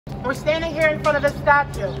We're standing here in front of this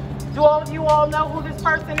statue. Do all of you all know who this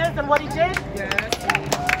person is and what he did? Yes.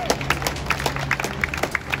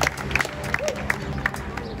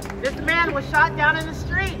 This man was shot down in the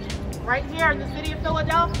street, right here in the city of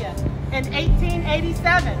Philadelphia, in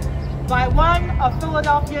 1887 by one of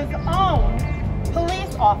Philadelphia's own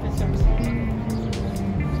police officers.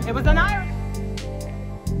 It was an Irish.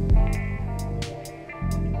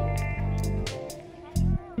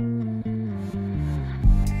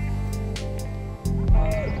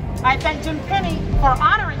 I thank Jim Penny for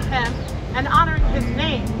honoring him and honoring his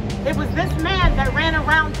name. It was this man that ran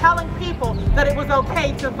around telling people that it was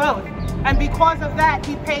okay to vote. And because of that,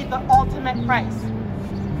 he paid the ultimate price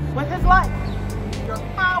with his life. Your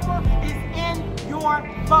power is in your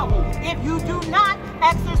vote. If you do not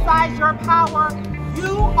exercise your power,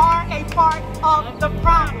 you are a part of the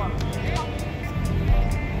problem.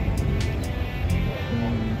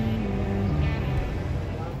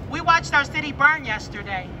 We watched our city burn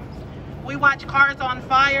yesterday. We watched cars on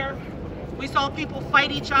fire. We saw people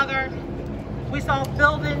fight each other. We saw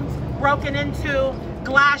buildings broken into,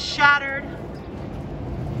 glass shattered,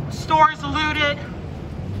 stores looted.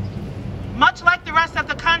 Much like the rest of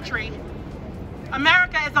the country,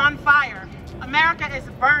 America is on fire. America is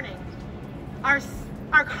burning. Our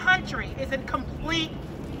country is in complete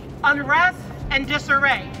unrest and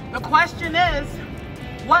disarray. The question is,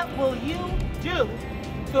 what will you do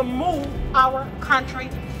to move our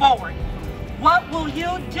country forward? What will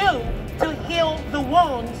you do to heal the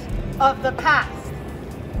wounds of the past?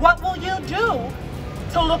 What will you do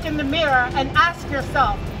to look in the mirror and ask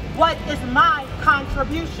yourself, what is my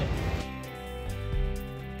contribution?